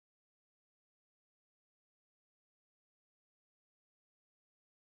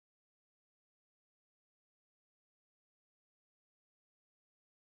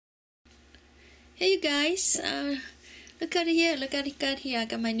Hey you guys, look at here, look at here. I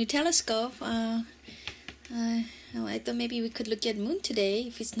got my new telescope. I thought maybe we could look at moon today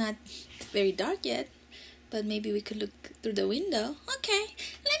if it's not very dark yet. But maybe we could look through the window. Okay,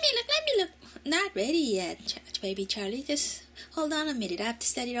 let me look. Not ready yet, baby Charlie. Just hold on a minute. I have to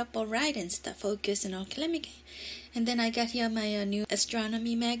set it up all right and stuff. Focus and okay. And then I got here my new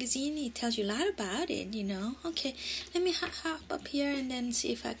Astronomy magazine. It tells you a lot about it, you know. Okay, let me hop up here and then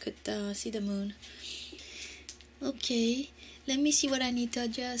see if I could see the moon. Okay, let me see what I need to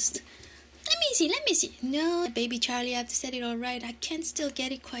adjust. Let me see. No, baby Charlie, I have to set it all right. I can't still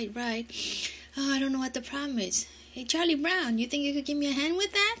get it quite right. Oh, I don't know what the problem is. Hey, Charlie Brown, you think you could give me a hand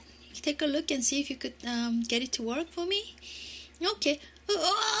with that? You can take a look and see if you could get it to work for me? Okay.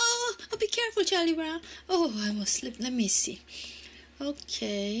 Oh, be careful, Charlie Brown. Oh, I almost slipped. Let me see.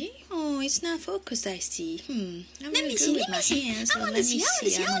 Okay. Oh, it's not focused, I see. I'm really good with my hands. I want to see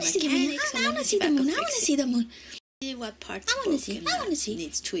the moon. See what parts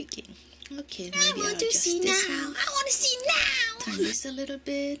needs tweaking. Okay, maybe I'll adjust this one. I want to see now. Turn this a little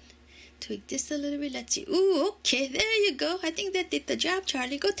bit. Tweak this a little bit. Let's see. Ooh, okay, there you go. I think that did the job,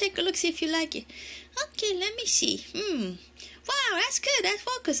 Charlie. Go take a look, see if you like it. Okay, let me see. Wow, that's good. That's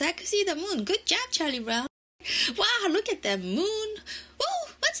focus. I can see the moon. Good job, Charlie Brown. Wow, look at that moon. Oh,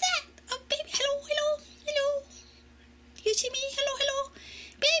 what's that? Oh, baby. Hello. You see me? Hello.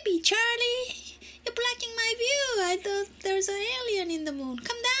 Baby Charlie, you're blocking my view. I thought there was an alien in the moon.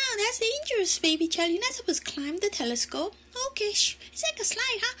 Come down. That's dangerous, baby Charlie. You're not supposed to climb the telescope. Okay, it's like a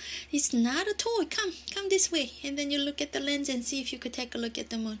slide, huh? It's not a toy. Come this way. And then you look at the lens and see if you could take a look at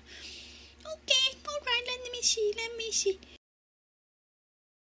the moon. Okay, all right. Let me see.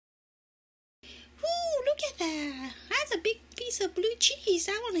 Ooh, look at that. That's a big piece of blue cheese.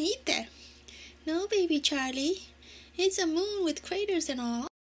 I want to eat that. No, baby Charlie. It's a moon with craters and all.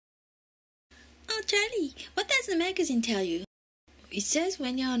 Oh, Charlie, what does the magazine tell you? It says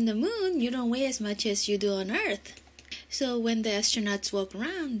when you're on the moon, you don't weigh as much as you do on Earth. So when the astronauts walk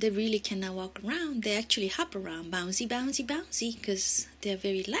around, they really cannot walk around. They actually hop around, bouncy, because they're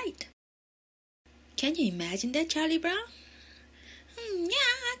very light. Can you imagine that, Charlie Brown?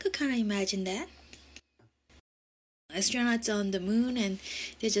 Yeah, I could kind of imagine that. Astronauts are on the moon and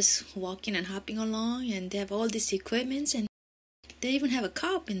they're just walking and hopping along, and they have all these equipments, and they even have a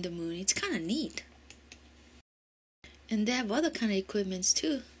car up in the moon. It's kind of neat. And they have other kind of equipments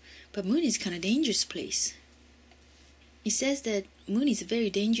too. But moon is kind of dangerous place. It says that moon is a very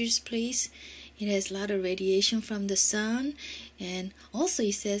dangerous place. It has a lot of radiation from the sun, and also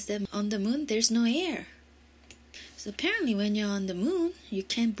it says that on the moon there's no air. So apparently when you're on the moon, you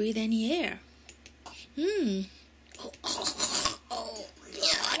can't breathe any air. Oh,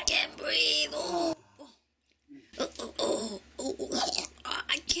 yeah, I can't breathe.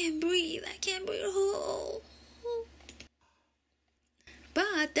 I can't breathe.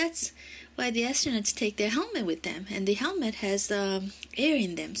 But that's why the astronauts take their helmet with them, and the helmet has air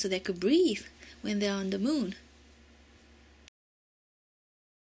in them so they could breathe when they're on the moon.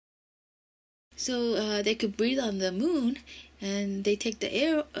 So they could breathe on the moon, and they take the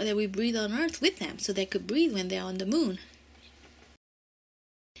air that we breathe on Earth with them so they could breathe when they're on the moon.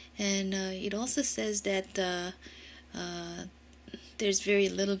 And it also says that there's very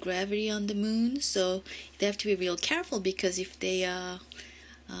little gravity on the moon, so they have to be real careful, because if they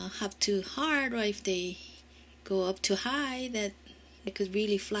hop too hard or if they go up too high, that they could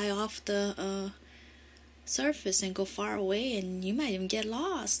really fly off the surface and go far away, and you might even get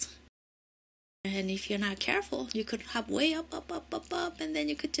lost. And if you're not careful, you could hop way up, and then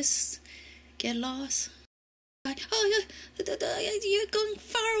you could just get lost. Oh, you're going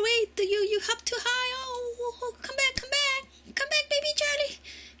far away. You hop too high. Oh, come back, baby Charlie.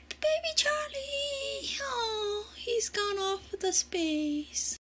 Oh, he's gone off the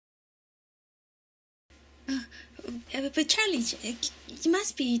space. But Charlie,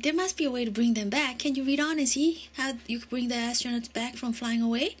 there must be a way to bring them back. Can you read on and see how you could bring the astronauts back from flying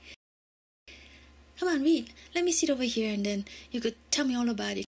away? Come on, read. Let me sit over here and then you could tell me all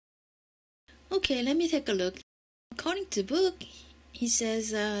about it. Okay, let me take a look. According to the book, he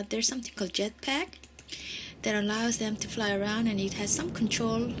says there's something called jetpack that allows them to fly around, and it has some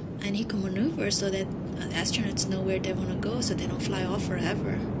control, and he can maneuver so that astronauts know where they want to go so they don't fly off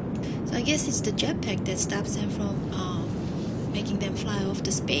forever. So I guess it's the jetpack that stops them from making them fly off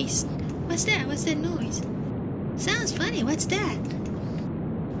to space. What's that? What's that noise? Sounds funny. What's that?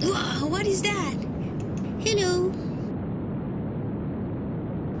 Whoa, what is that? Hello.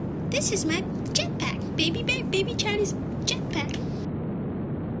 This is my jetpack, baby Charlie's jetpack.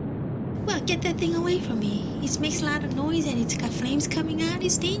 Well, get that thing away from me. It makes a lot of noise and it's got flames coming out.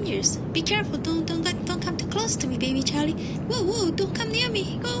 It's dangerous. Be careful. Don't come too close to me, baby Charlie. Whoa, don't come near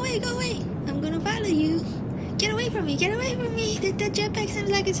me. Go away. I'm gonna follow you. Get away from me. That jetpack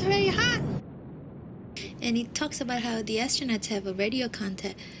seems like it's very hot. And it talks about how the astronauts have a radio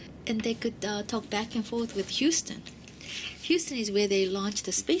contact and they could talk back and forth with Houston. Houston is where they launched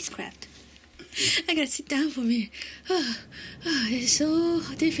the spacecraft. I gotta sit down for a minute. It's so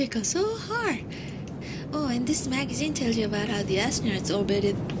difficult, so hard. Oh, and this magazine tells you about how the astronauts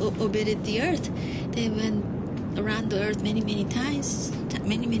orbited the Earth. They went around the Earth many times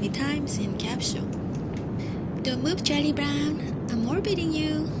in capsule. Don't move, Charlie Brown. I'm orbiting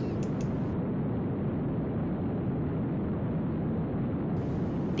you.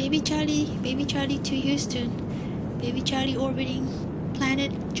 Baby Charlie to Houston. Baby Charlie orbiting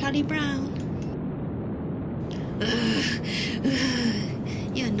planet Charlie Brown.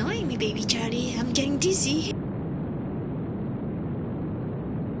 You're annoying me, baby Charlie. I'm getting dizzy.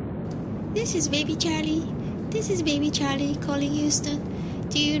 This is baby Charlie calling Houston.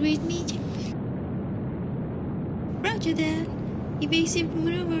 Do you read me? Roger that. Evasive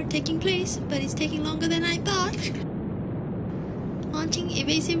maneuver taking place, but it's taking longer than I thought. Launching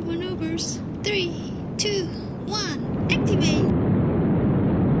evasive maneuvers. 3, 2, 1, activate.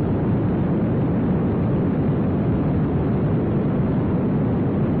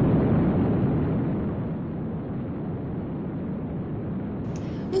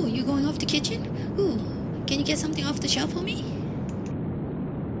 Ooh, you going off the kitchen? Ooh, can you get something off the shelf for me?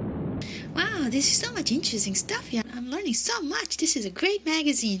 Wow, this is so much interesting stuff here. I'm learning so much. This is a great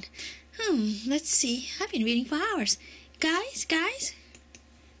magazine. Let's see. I've been reading for hours. Guys?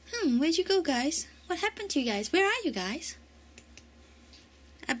 Where'd you go, guys? What happened to you guys? Where are you guys?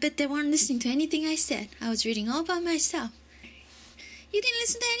 I bet they weren't listening to anything I said. I was reading all by myself. You didn't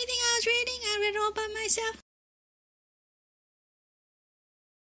listen to anything I was reading? I read all by myself.